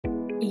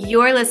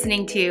You're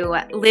listening to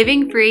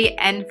Living Free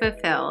and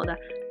Fulfilled.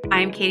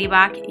 I'm Katie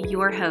Bach,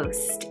 your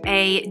host,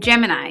 a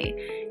Gemini,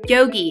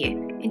 yogi,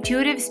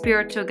 intuitive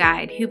spiritual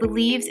guide who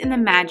believes in the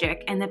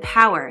magic and the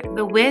power,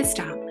 the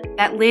wisdom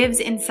that lives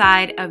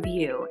inside of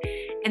you.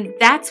 And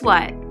that's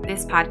what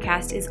this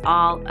podcast is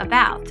all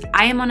about.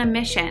 I am on a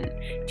mission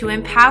to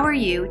empower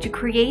you to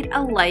create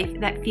a life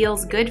that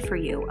feels good for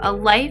you, a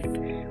life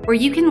where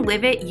you can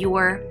live it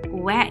your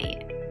way.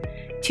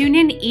 Tune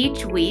in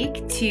each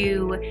week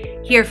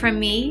to hear from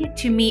me,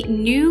 to meet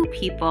new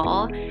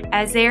people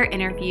as they're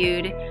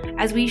interviewed,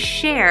 as we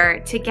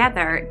share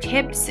together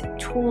tips,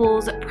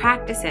 tools,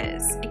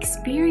 practices,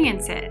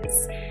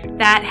 experiences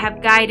that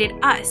have guided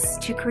us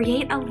to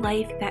create a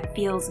life that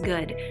feels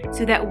good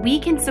so that we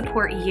can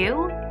support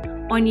you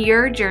on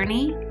your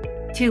journey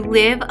to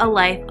live a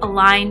life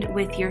aligned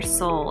with your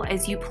soul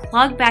as you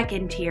plug back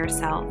into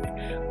yourself.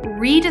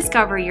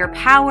 Rediscover your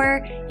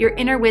power, your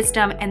inner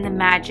wisdom, and the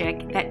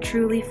magic that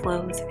truly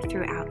flows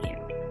throughout you.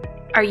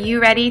 Are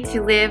you ready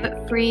to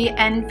live free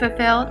and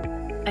fulfilled?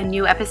 A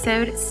new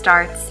episode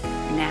starts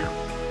now.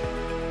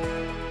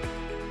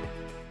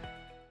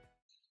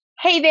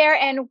 Hey there,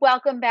 and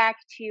welcome back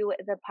to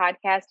the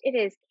podcast. It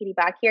is Katie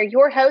Bach here,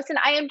 your host, and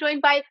I am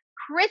joined by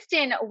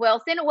Kristen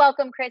Wilson.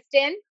 Welcome,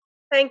 Kristen.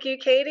 Thank you,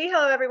 Katie.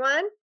 Hello,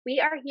 everyone. We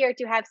are here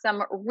to have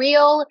some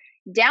real,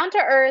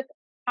 down-to-earth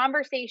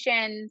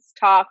conversations,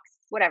 talks,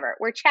 whatever.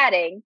 We're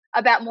chatting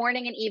about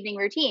morning and evening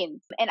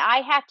routines. And I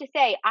have to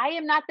say, I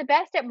am not the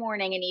best at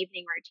morning and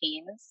evening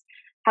routines.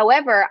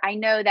 However, I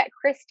know that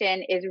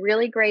Kristen is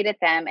really great at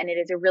them, and it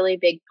is a really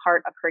big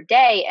part of her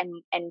day.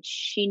 And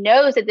she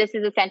knows that this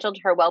is essential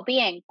to her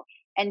well-being.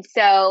 And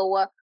so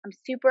I'm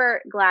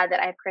super glad that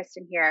I have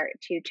Kristen here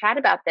to chat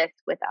about this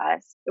with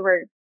us.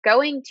 We're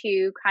going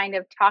to kind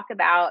of talk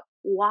about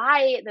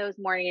why those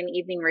morning and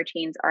evening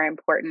routines are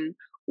important,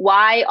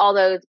 why all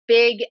those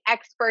big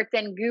experts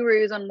and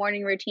gurus on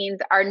morning routines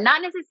are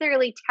not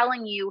necessarily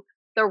telling you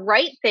the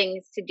right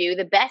things to do,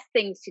 the best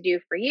things to do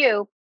for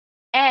you,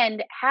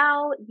 and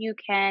how you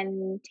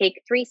can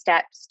take 3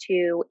 steps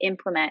to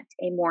implement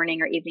a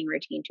morning or evening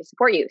routine to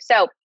support you.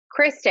 So,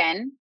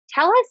 Kristen,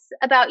 tell us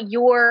about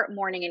your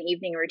morning and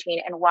evening routine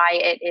and why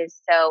it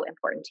is so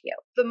important to you.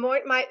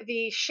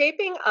 The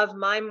shaping of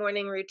my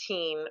morning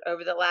routine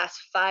over the last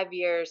 5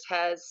 years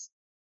has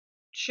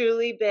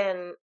truly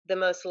been the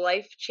most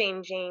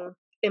life-changing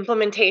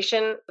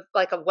implementation of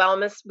like a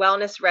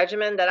wellness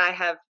regimen that I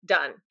have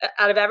done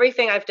out of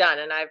everything I've done.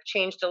 And I've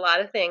changed a lot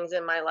of things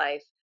in my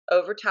life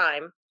over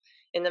time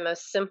in the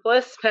most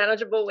simplest,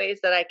 manageable ways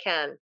that I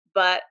can.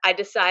 But I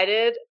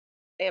decided,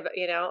 a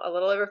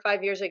little over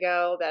 5 years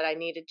ago that I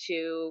needed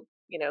to,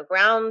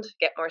 ground,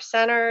 get more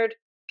centered,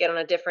 get on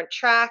a different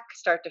track,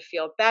 start to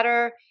feel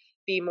better,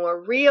 be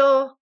more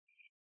real.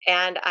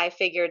 And I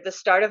figured the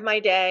start of my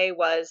day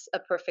was a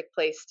perfect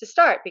place to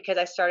start because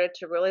I started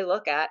to really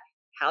look at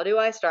how do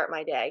I start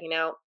my day?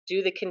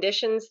 Do the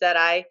conditions that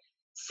I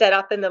set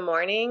up in the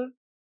morning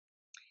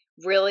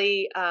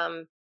really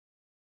kind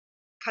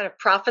of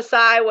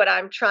prophesy what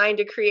I'm trying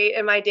to create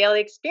in my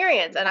daily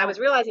experience? And I was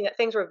realizing that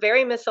things were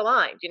very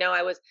misaligned.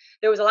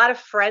 There was a lot of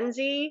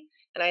frenzy,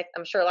 and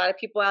I'm sure a lot of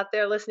people out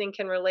there listening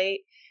can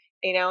relate,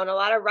 and a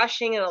lot of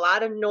rushing and a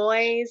lot of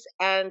noise.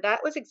 And that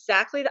was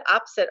exactly the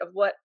opposite of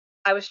what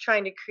I was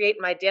trying to create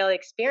in my daily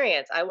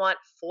experience. I want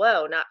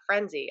flow, not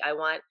frenzy. I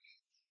want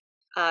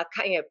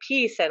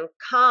peace and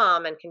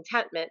calm and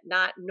contentment,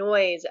 not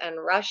noise and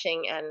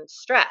rushing and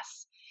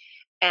stress.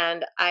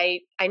 And I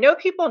know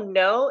people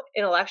know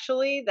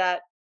intellectually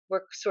that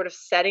we're sort of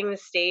setting the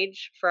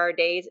stage for our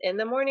days in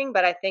the morning,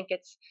 but I think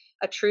it's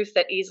a truth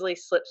that easily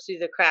slips through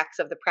the cracks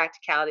of the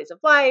practicalities of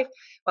life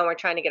when we're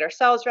trying to get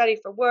ourselves ready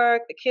for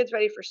work, the kids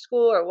ready for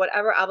school, or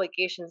whatever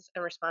obligations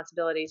and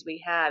responsibilities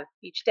we have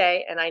each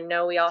day. And I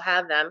know we all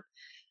have them.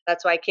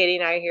 That's why Katie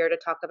and I are here to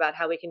talk about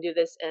how we can do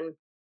this in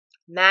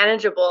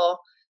manageable,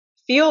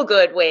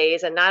 feel-good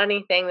ways and not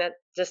anything that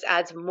just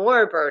adds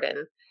more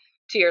burden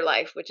to your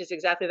life, which is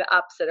exactly the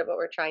opposite of what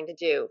we're trying to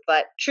do.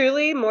 But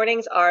truly,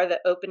 mornings are the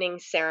opening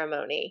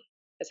ceremony,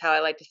 is how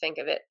I like to think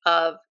of it,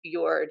 of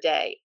your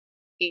day.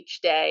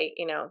 Each day,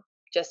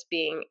 just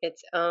being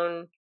its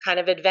own kind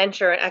of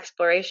adventure and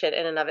exploration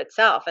in and of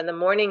itself. And the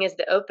morning is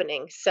the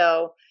opening.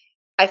 So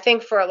I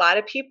think for a lot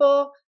of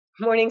people,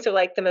 mornings are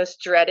like the most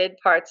dreaded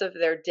parts of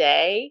their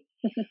day.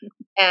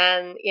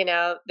 And,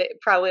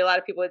 probably a lot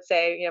of people would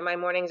say, my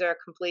mornings are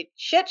a complete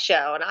shit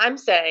show. And I'm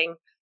saying,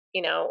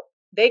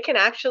 they can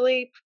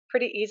actually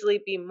pretty easily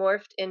be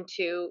morphed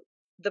into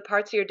the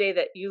parts of your day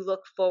that you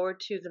look forward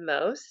to the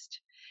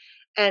most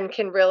and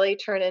can really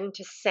turn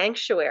into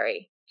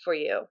sanctuary for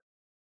you.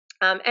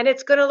 And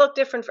it's going to look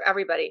different for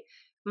everybody.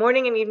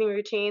 Morning and evening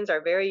routines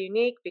are very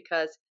unique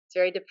because it's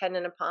very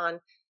dependent upon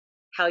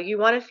how you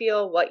want to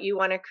feel, what you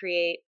want to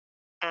create,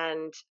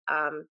 and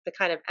the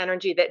kind of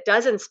energy that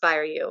does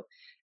inspire you.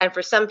 And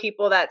for some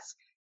people, that's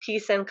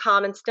peace and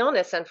calm and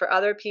stillness. And for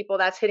other people,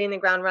 that's hitting the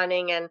ground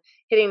running and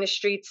hitting the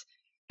streets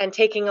and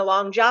taking a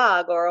long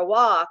jog or a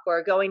walk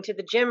or going to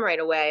the gym right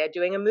away or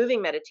doing a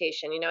moving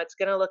meditation. It's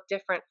going to look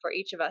different for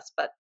each of us,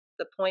 but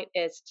The point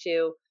is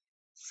to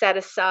set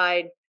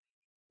aside,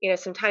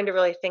 some time to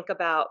really think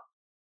about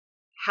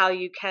how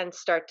you can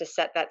start to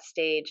set that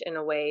stage in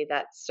a way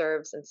that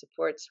serves and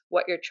supports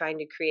what you're trying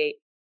to create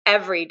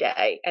every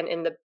day and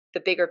in the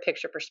bigger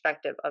picture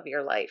perspective of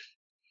your life.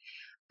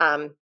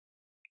 Um,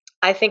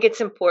 I think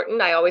it's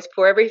important. I always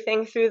pour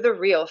everything through the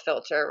real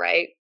filter,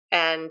 right?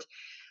 And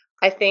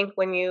I think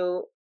when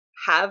you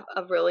have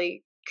a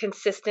really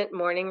consistent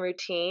morning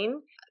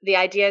routine, the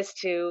idea is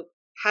to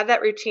have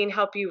that routine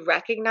help you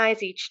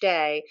recognize each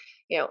day,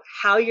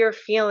 how you're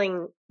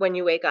feeling when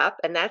you wake up.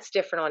 And that's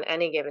different on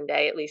any given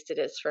day, at least it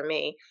is for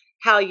me,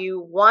 how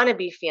you want to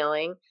be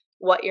feeling,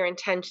 what your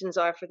intentions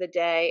are for the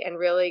day, and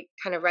really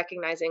kind of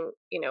recognizing,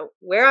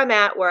 where I'm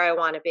at, where I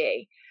want to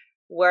be,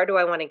 where do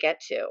I want to get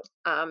to.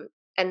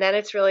 And then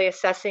it's really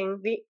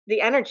assessing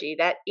the energy,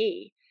 that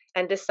E,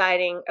 and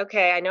deciding,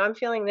 okay, I know I'm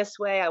feeling this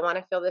way. I want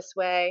to feel this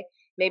way.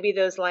 Maybe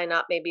those line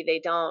up, maybe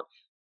they don't.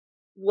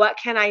 What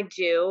can I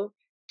do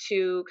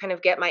to kind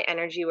of get my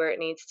energy where it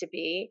needs to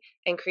be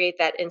and create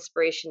that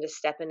inspiration to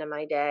step into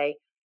my day,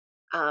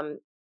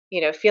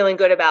 feeling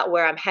good about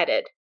where I'm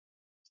headed.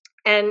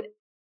 And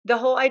the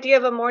whole idea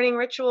of a morning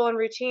ritual and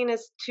routine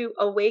is to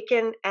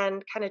awaken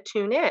and kind of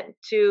tune in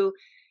to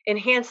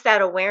enhance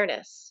that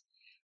awareness.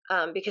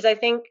 Because I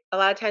think a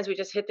lot of times we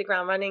just hit the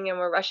ground running and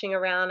we're rushing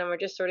around and we're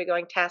just sort of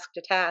going task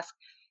to task.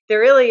 There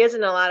really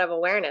isn't a lot of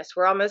awareness.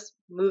 We're almost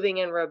moving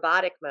in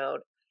robotic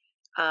mode,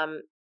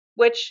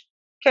 which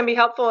can be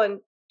helpful in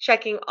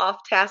checking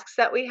off tasks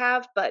that we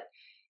have, but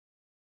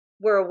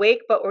we're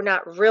awake, but we're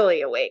not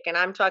really awake. And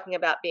I'm talking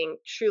about being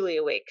truly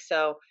awake.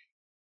 So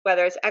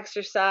whether it's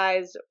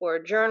exercise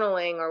or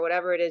journaling or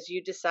whatever it is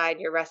you decide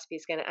your recipe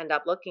is going to end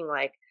up looking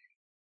like,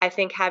 I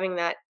think having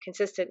that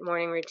consistent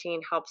morning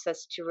routine helps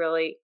us to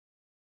really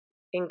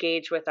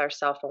engage with our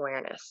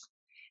self-awareness.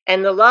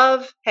 And the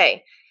love,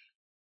 hey,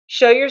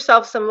 show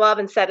yourself some love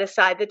and set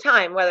aside the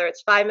time, whether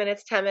it's 5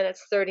 minutes, 10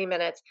 minutes, 30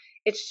 minutes.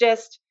 It's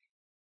just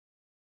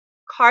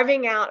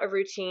carving out a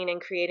routine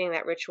and creating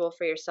that ritual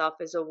for yourself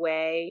is a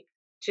way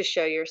to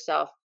show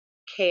yourself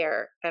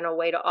care and a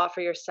way to offer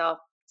yourself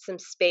some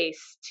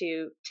space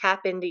to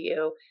tap into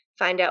you,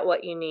 find out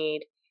what you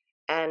need,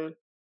 and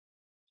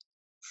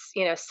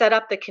set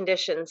up the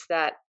conditions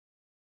that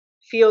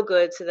feel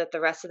good so that the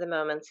rest of the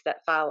moments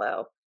that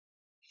follow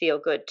feel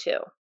good too.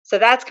 So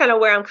that's kind of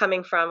where I'm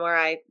coming from,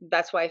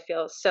 that's why I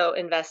feel so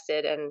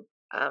invested. And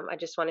I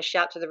just want to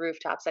shout to the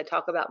rooftops. I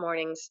talk about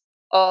mornings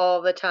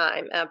all the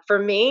time. For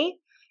me,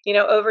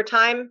 over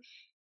time,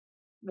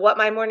 what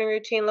my morning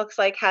routine looks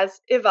like has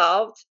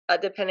evolved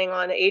depending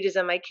on the ages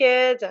of my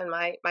kids and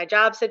my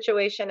job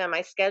situation and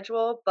my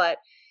schedule. But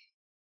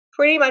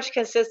pretty much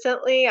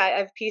consistently,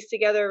 I've pieced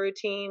together a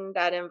routine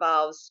that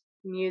involves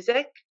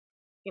music.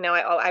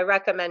 I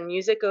recommend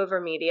music over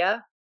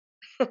media.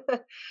 For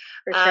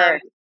Um, sure.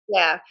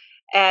 yeah,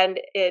 and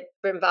it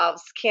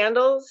involves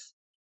candles,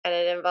 and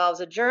it involves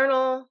a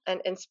journal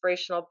and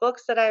inspirational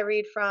books that I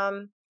read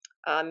from,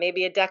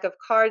 maybe a deck of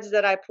cards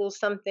that I pull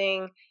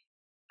something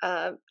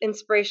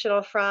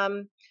inspirational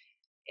from,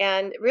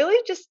 and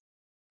really just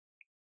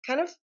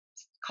kind of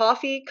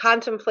coffee,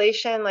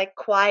 contemplation, like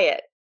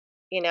quiet.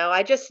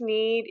 I just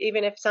need,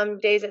 even if some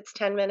days it's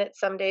 10 minutes,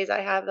 some days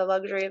I have the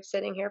luxury of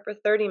sitting here for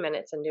 30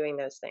 minutes and doing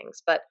those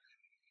things. But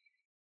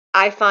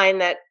I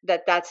find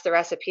that's the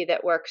recipe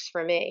that works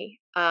for me.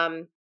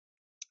 And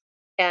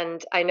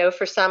I know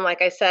for some,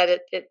 like I said,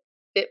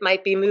 it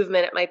might be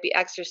movement, it might be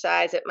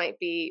exercise, it might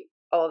be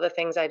all the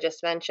things I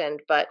just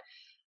mentioned, but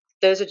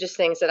those are just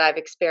things that I've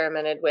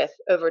experimented with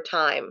over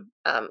time.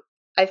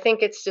 I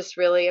think it's just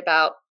really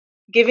about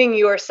giving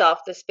yourself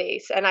the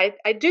space. And I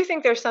do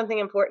think there's something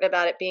important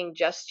about it being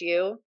just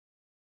you.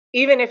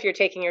 Even if you're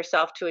taking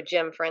yourself to a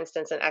gym, for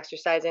instance, and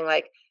exercising,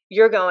 like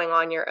you're going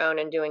on your own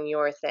and doing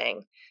your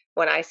thing.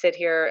 When I sit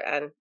here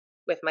and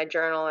with my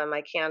journal and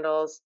my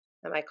candles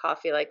and my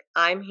coffee, like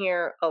I'm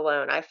here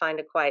alone. I find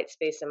a quiet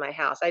space in my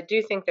house. I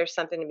do think there's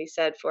something to be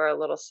said for a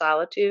little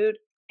solitude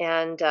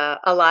and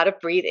a lot of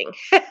breathing.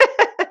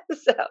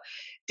 So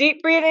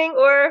deep breathing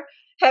or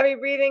heavy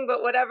breathing,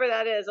 but whatever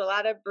that is, a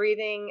lot of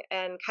breathing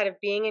and kind of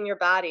being in your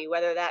body,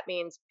 whether that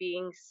means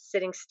being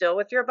sitting still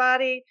with your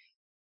body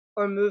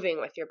or moving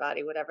with your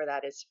body, whatever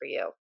that is for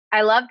you.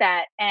 I love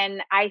that.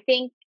 And I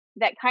think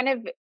that kind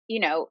of,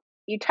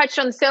 you touched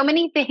on so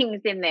many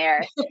things in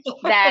there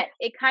that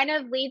it kind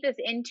of leads us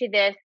into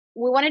this.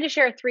 We wanted to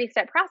share a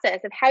 3-step process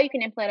of how you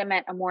can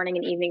implement a morning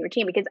and evening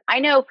routine. Because I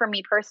know for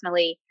me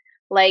personally,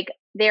 like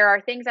there are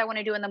things I want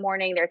to do in the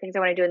morning, there are things I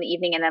want to do in the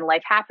evening, and then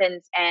life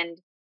happens. And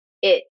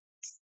it's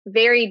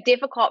very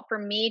difficult for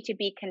me to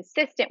be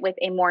consistent with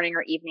a morning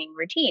or evening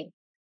routine.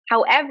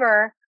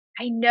 However,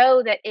 I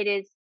know that it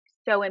is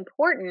so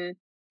important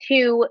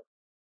to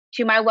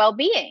my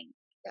well-being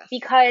Yes.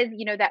 because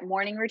that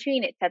morning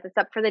routine, it sets us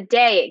up for the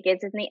day, it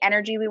gives us the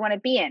energy we want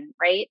to be in,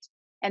 right?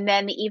 And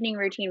then the evening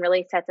routine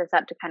really sets us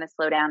up to kind of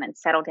slow down and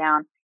settle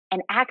down,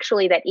 and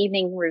actually that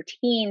evening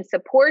routine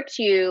supports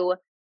you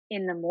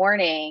in the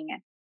morning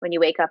when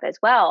you wake up as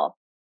well.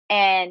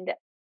 And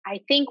I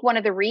think one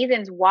of the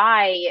reasons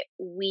why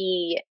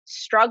we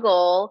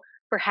struggle,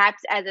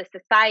 perhaps as a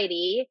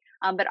society,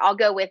 but I'll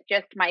go with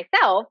just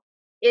myself,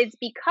 is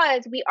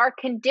because we are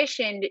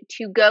conditioned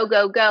to go,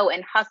 go, go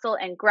and hustle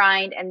and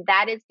grind. And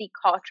that is the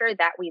culture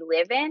that we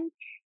live in.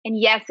 And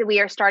yes, we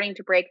are starting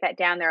to break that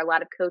down. There are a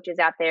lot of coaches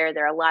out there.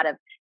 There are a lot of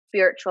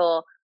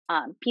spiritual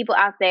people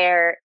out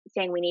there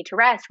saying we need to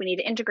rest, we need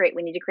to integrate,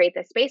 we need to create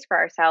this space for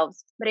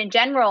ourselves. But in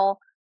general,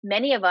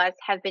 many of us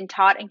have been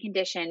taught and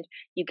conditioned,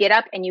 you get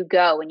up and you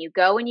go and you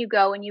go and you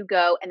go and you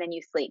go and then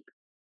you sleep.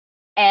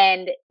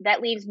 And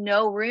that leaves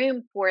no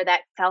room for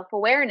that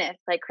self-awareness,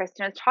 like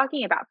Kristen was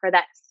talking about, for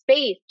that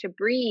space to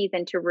breathe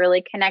and to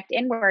really connect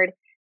inward.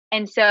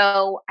 And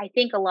so I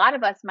think a lot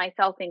of us,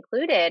 myself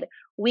included,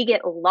 we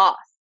get lost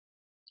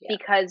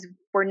because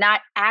we're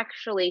not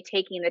actually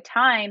taking the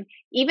time,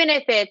 even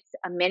if it's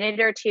a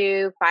minute or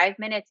two, 5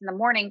 minutes in the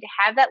morning, to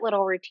have that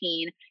little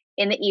routine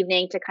in the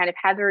evening, to kind of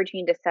have the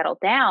routine to settle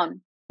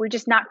down. We're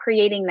just not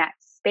creating that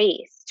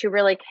space to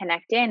really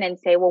connect in and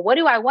say, well, what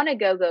do I want to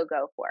go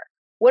for?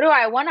 What do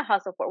I want to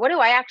hustle for? What do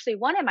I actually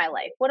want in my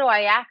life? What do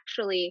I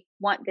actually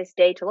want this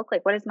day to look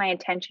like? What is my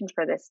intention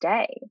for this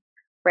day?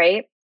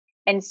 Right.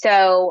 And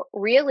so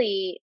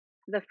really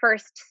the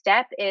first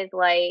step is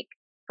like,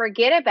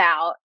 forget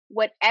about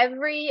what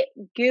every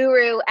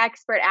guru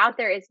expert out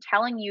there is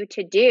telling you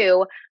to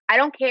do. I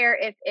don't care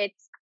if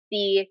it's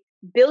the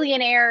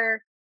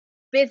billionaire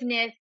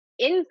business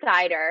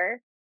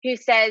insider who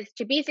says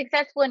to be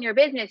successful in your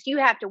business, you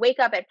have to wake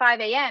up at 5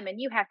 a.m. and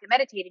you have to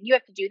meditate and you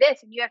have to do this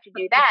and you have to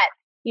do that.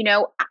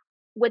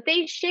 What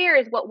they share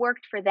is what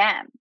worked for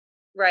them.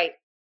 Right.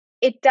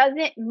 It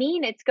doesn't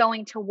mean it's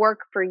going to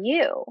work for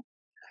you.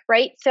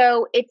 Right.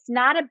 So it's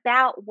not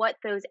about what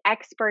those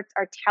experts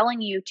are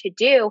telling you to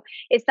do.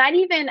 It's not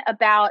even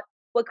about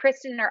what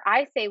Kristen or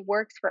I say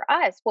works for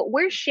us. What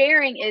we're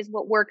sharing is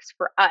what works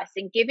for us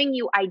and giving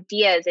you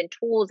ideas and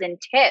tools and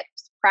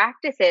tips,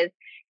 practices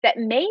that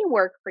may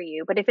work for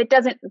you. But if it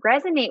doesn't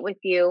resonate with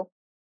you,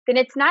 then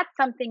it's not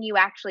something you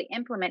actually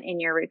implement in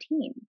your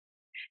routine.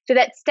 So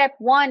that step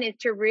one is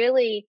to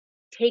really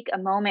take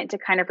a moment to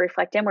kind of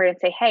reflect inward and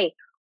say, hey,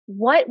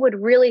 what would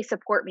really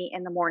support me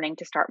in the morning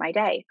to start my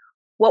day?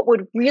 What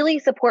would really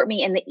support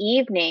me in the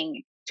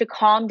evening to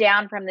calm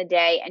down from the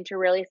day and to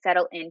really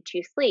settle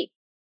into sleep?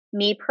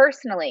 Me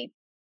personally,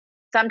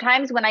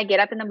 sometimes when I get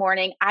up in the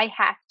morning, I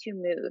have to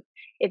move.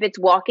 If it's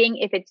walking,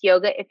 if it's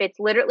yoga, if it's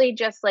literally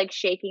just like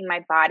shaking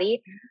my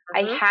body,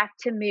 I have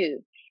to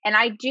move. And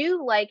I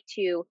do like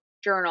to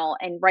journal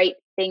and write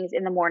things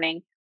in the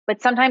morning,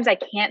 but sometimes I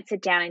can't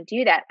sit down and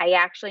do that. I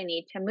actually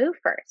need to move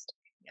first.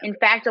 In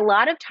fact, a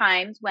lot of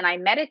times when I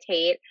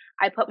meditate,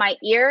 I put my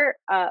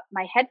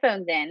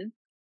headphones in,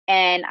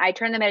 and I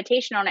turn the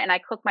meditation on and I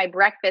cook my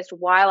breakfast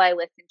while I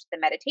listen to the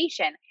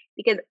meditation,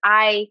 because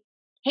I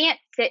can't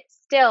sit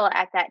still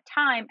at that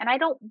time and I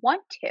don't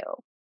want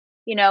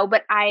to,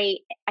 but I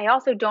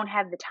also don't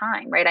have the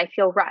time, right? I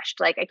feel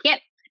rushed. Like I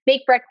can't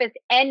make breakfast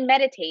and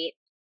meditate.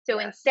 So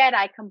instead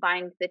I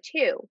combined the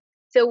two.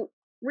 So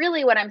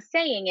really what I'm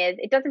saying is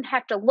it doesn't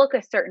have to look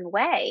a certain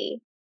way.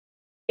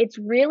 It's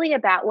really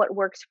about what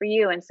works for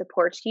you and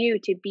supports you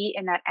to be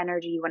in that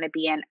energy you want to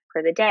be in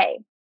for the day.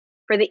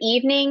 For the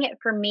evening,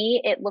 for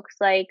me, it looks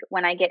like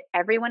when I get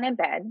everyone in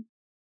bed,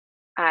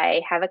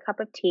 I have a cup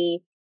of tea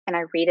and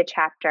I read a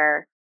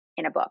chapter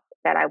in a book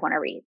that I want to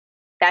read.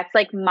 That's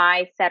like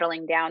my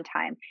settling down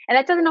time. And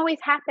that doesn't always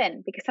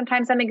happen because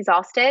sometimes I'm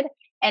exhausted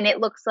and it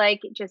looks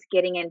like just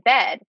getting in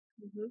bed,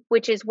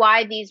 which is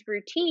why these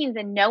routines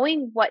and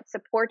knowing what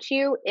supports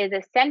you is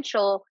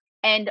essential,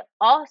 and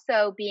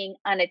also being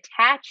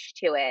unattached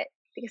to it,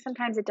 because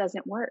sometimes it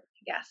doesn't work.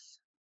 Yes,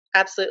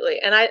 absolutely.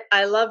 And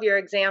I love your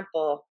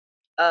example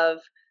of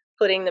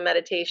putting the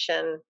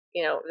meditation,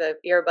 the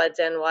earbuds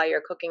in while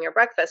you're cooking your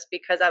breakfast,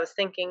 because I was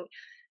thinking,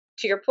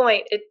 to your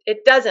point,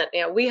 it doesn't,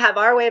 we have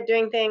our way of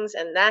doing things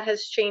and that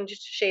has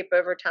changed shape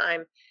over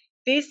time.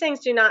 These things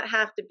do not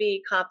have to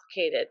be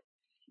complicated.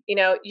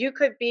 You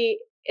could be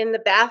in the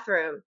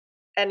bathroom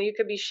and you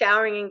could be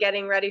showering and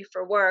getting ready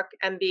for work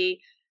and be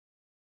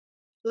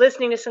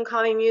listening to some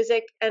calming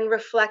music and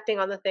reflecting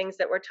on the things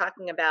that we're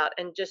talking about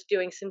and just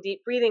doing some deep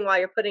breathing while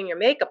you're putting your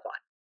makeup on.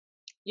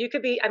 You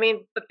could be,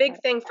 the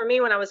big thing for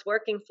me when I was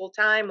working full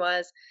time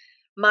was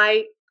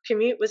my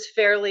commute was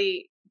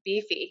fairly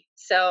beefy.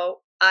 So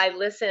I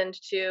listened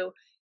to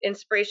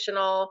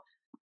inspirational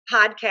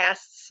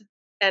podcasts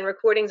and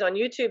recordings on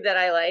YouTube that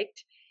I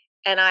liked.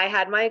 And I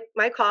had my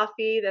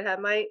coffee that had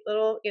my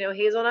little,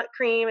 hazelnut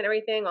cream and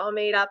everything all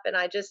made up. And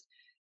I just,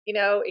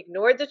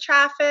 ignored the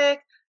traffic,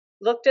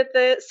 looked at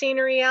the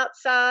scenery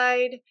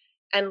outside,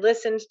 and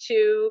listened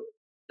to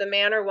the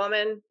man or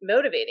woman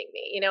motivating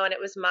me, and it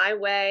was my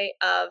way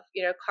of,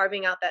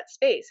 carving out that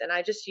space. And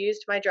I just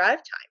used my drive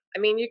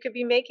time. You could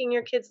be making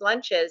your kids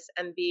lunches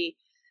and be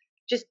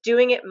just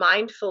doing it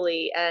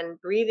mindfully and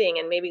breathing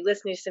and maybe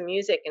listening to some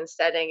music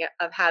instead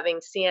of having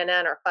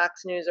CNN or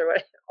Fox News or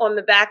what on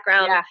the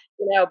background,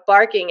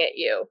 barking at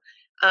you.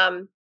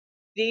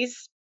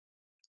 These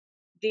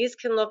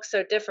can look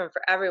so different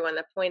for everyone.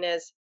 The point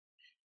is,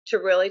 to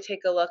really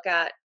take a look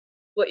at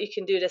what you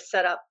can do to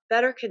set up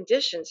better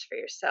conditions for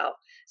yourself.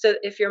 So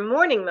if your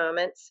morning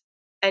moments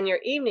and your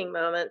evening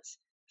moments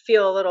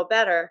feel a little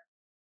better,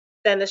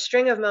 then the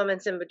string of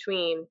moments in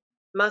between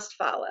must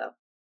follow,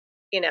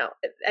 and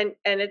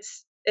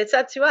it's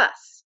up to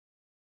us.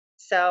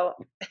 So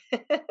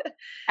yeah.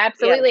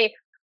 Absolutely.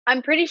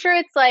 I'm pretty sure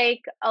it's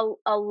like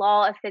a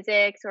law of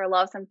physics or a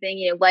law of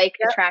something, like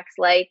Yep. attracts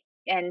like.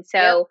 And Yep.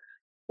 so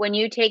when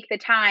you take the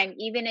time,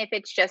 even if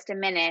it's just a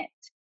minute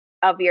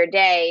of your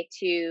day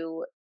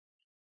to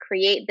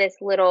create this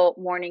little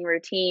morning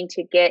routine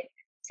to get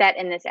set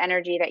in this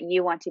energy that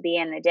you want to be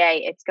in the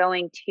day, it's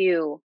going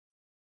to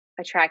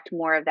attract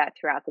more of that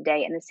throughout the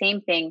day. And the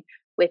same thing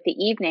with the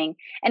evening.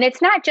 And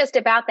it's not just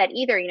about that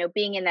either,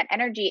 being in that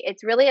energy.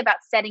 It's really about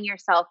setting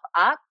yourself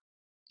up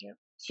Yep.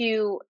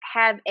 to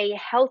have a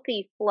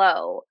healthy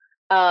flow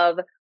of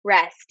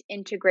rest,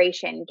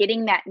 integration,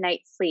 getting that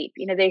night's sleep.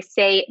 They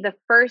say the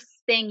first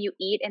thing you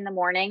eat in the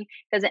morning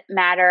doesn't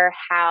matter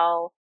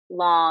how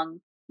long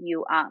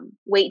you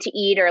wait to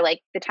eat, or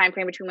like the time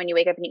frame between when you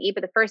wake up and you eat,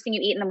 but the first thing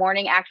you eat in the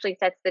morning actually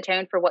sets the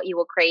tone for what you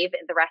will crave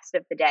the rest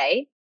of the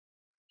day.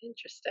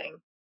 Interesting.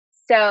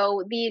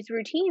 So these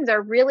routines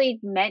are really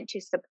meant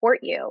to support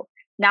you,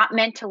 not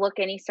meant to look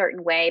any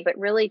certain way, but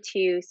really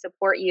to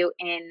support you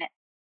in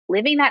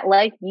living that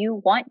life you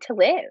want to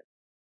live.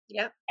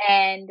 Yeah.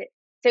 And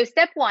so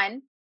step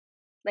one,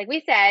 like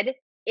we said,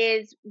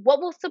 is what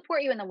will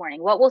support you in the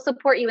morning? What will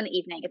support you in the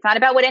evening? It's not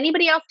about what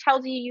anybody else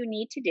tells you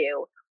need to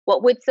do.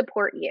 What would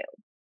support you,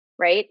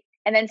 right?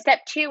 And then step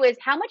two is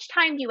how much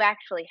time do you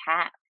actually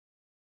have?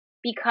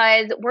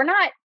 Because we're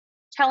not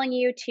telling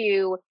you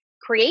to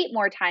create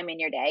more time in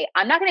your day.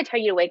 I'm not going to tell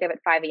you to wake up at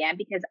 5 a.m.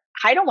 because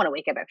I don't want to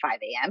wake up at 5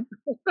 a.m.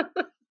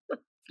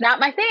 Not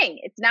my thing.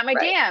 It's not my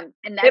Right. jam.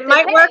 And that's It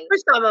might okay. work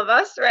for some of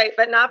us, right?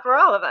 But not for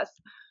all of us.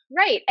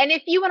 Right. And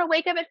if you want to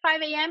wake up at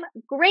 5 a.m.,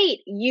 great.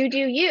 You do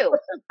you.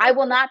 I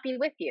will not be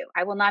with you.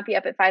 I will not be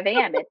up at 5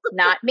 a.m. It's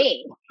not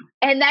me.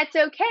 And that's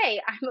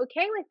okay. I'm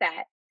okay with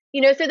that.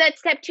 So that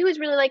step two is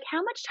really like,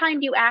 how much time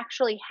do you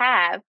actually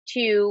have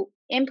to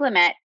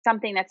implement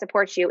something that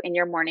supports you in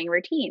your morning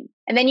routine?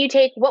 And then you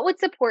take what would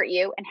support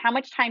you and how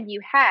much time do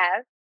you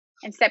have?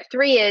 And step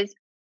three is,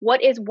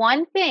 what is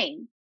one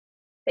thing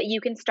that you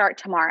can start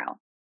tomorrow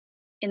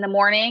in the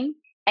morning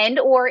and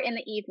or in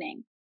the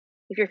evening?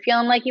 If you're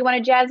feeling like you want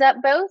to jazz up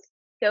both,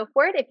 go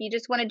for it. If you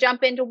just want to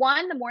jump into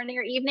one, the morning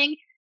or evening,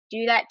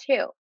 do that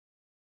too.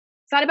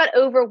 It's not about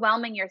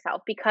overwhelming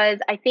yourself, because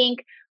I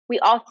think we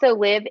also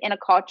live in a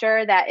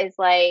culture that is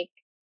like,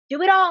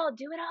 do it all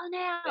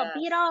now, Yes.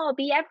 be it all,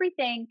 be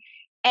everything.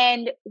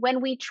 And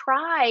when we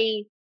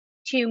try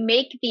to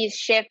make these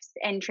shifts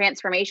and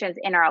transformations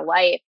in our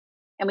life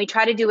and we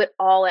try to do it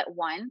all at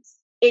once,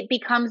 it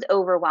becomes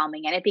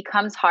overwhelming and it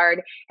becomes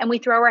hard. And we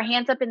throw our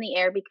hands up in the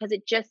air because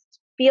it just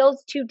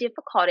feels too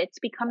difficult. It's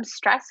become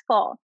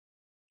stressful.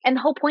 And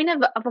the whole point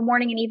of a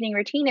morning and evening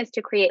routine is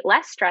to create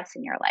less stress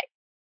in your life.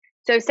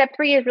 So step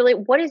three is really,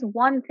 what is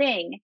one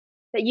thing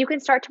that you can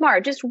start tomorrow?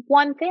 Just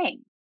one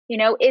thing.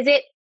 Is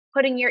it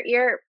putting your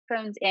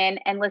earphones in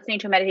and listening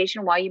to a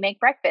meditation while you make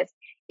breakfast?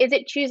 Is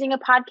it choosing a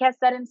podcast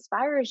that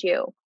inspires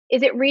you?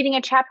 Is it reading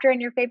a chapter in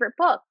your favorite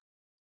book?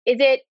 Is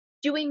it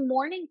doing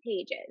morning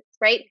pages,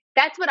 right?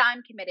 That's what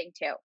I'm committing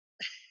to.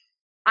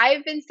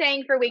 I've been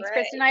saying for weeks, Right.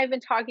 Kristen and I have been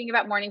talking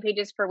about morning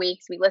pages for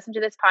weeks. We listened to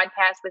this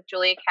podcast with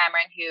Julia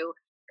Cameron, who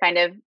kind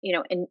of,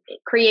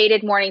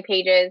 created morning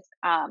pages.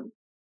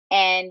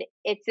 And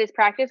it's this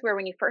practice where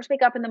when you first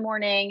wake up in the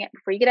morning,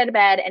 before you get out of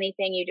bed,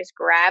 anything, you just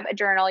grab a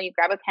journal, you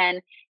grab a pen,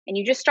 and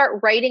you just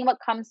start writing what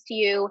comes to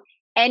you.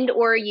 And,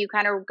 or you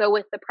kind of go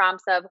with the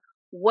prompts of,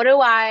 what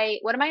am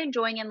I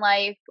enjoying in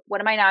life?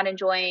 What am I not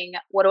enjoying?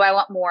 What do I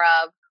want more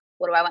of?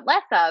 What do I want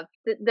less of?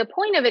 The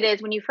point of it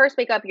is, when you first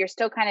wake up, you're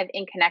still kind of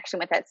in connection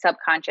with that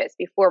subconscious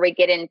before we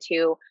get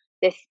into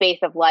this space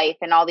of life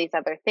and all these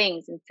other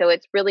things. And so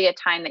it's really a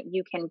time that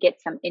you can get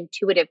some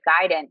intuitive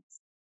guidance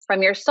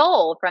from your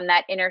soul, from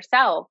that inner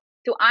self.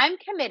 So I'm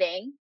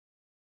committing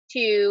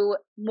to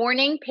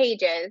morning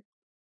pages,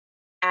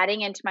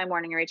 adding into my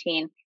morning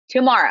routine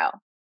tomorrow.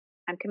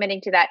 I'm committing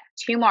to that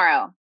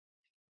tomorrow.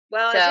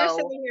 Well, as you're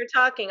sitting here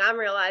talking, I'm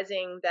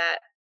realizing that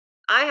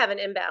I have an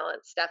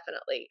imbalance,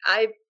 definitely.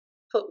 I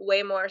put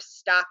way more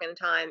stock and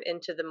time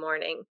into the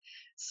morning.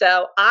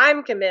 So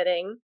I'm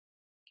committing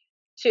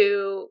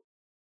to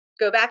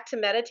go back to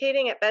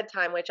meditating at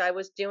bedtime, which I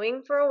was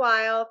doing for a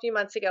while, a few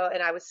months ago,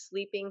 and I was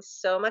sleeping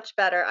so much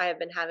better. I have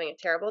been having a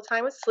terrible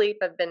time with sleep.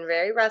 I've been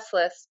very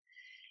restless.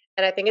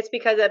 And I think it's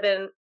because I've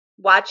been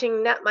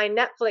watching my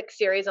Netflix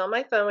series on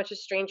my phone, which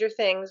is Stranger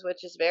Things,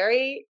 which is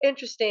very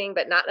interesting,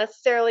 but not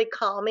necessarily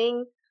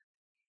calming,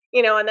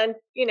 and then,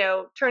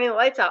 turning the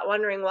lights out,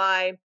 wondering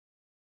why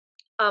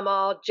I'm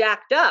all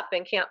jacked up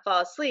and can't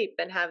fall asleep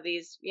and have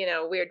these,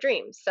 weird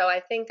dreams. So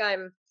I think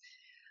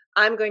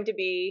I'm going to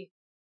be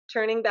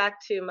turning back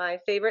to my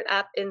favorite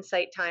app,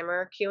 Insight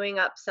Timer, queuing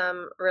up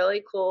some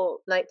really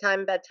cool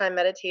nighttime, bedtime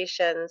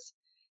meditations,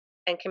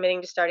 and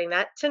committing to starting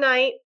that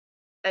tonight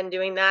and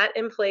doing that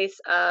in place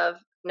of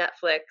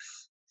Netflix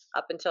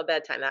up until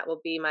bedtime. That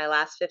will be my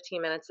last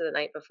 15 minutes of the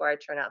night before I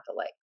turn out the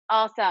light.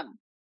 Awesome.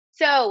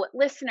 So,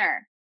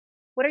 listener,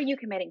 what are you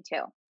committing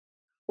to?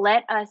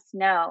 Let us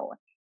know.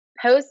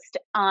 Post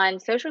on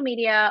social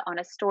media, on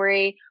a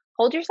story.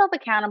 Hold yourself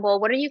accountable.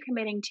 What are you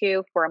committing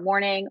to for a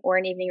morning or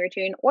an evening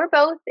routine or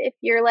both? If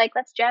you're like,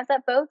 let's jazz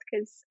up both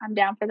because I'm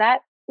down for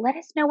that. Let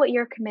us know what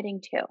you're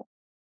committing to.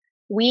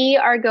 We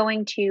are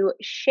going to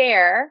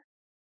share,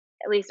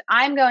 at least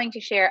I'm going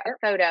to share a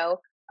photo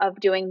of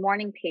doing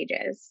morning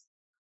pages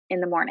in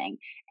the morning.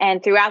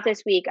 And throughout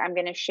this week, I'm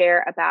going to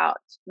share about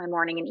my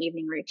morning and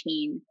evening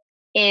routine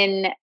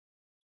in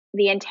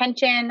the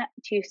intention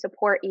to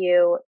support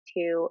you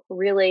to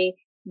really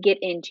get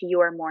into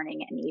your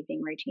morning and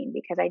evening routine,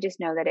 because I just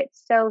know that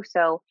it's so,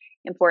 so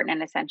important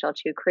and essential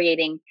to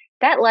creating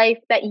that life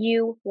that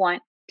you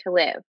want to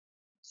live.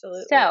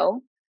 Absolutely.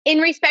 So, in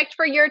respect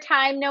for your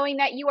time, knowing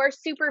that you are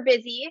super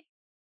busy,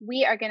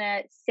 we are going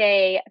to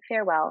say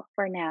farewell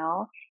for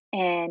now.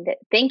 And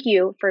thank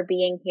you for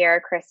being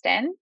here,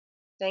 Kristen.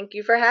 Thank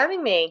you for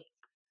having me.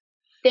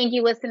 Thank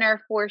you,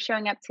 listener, for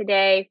showing up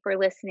today, for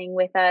listening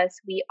with us.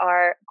 We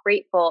are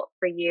grateful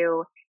for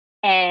you.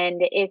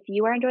 And if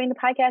you are enjoying the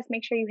podcast,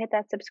 make sure you hit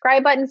that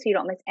subscribe button so you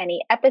don't miss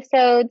any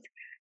episodes.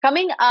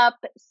 Coming up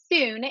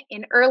soon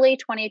in early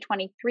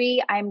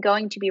 2023, I'm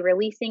going to be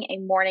releasing a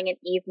morning and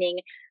evening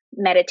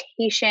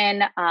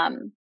meditation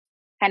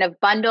kind of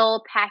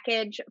bundle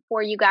package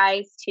for you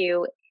guys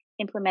to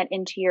implement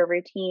into your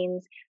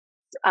routines.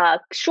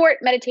 Short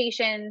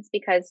meditations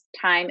because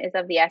time is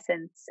of the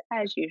essence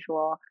as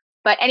usual.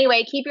 But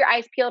anyway, keep your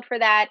eyes peeled for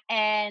that,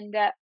 and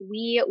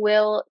we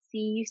will see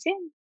you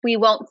soon. We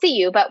won't see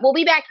you, but we'll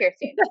be back here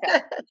soon. So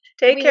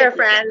Take care,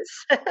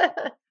 friends.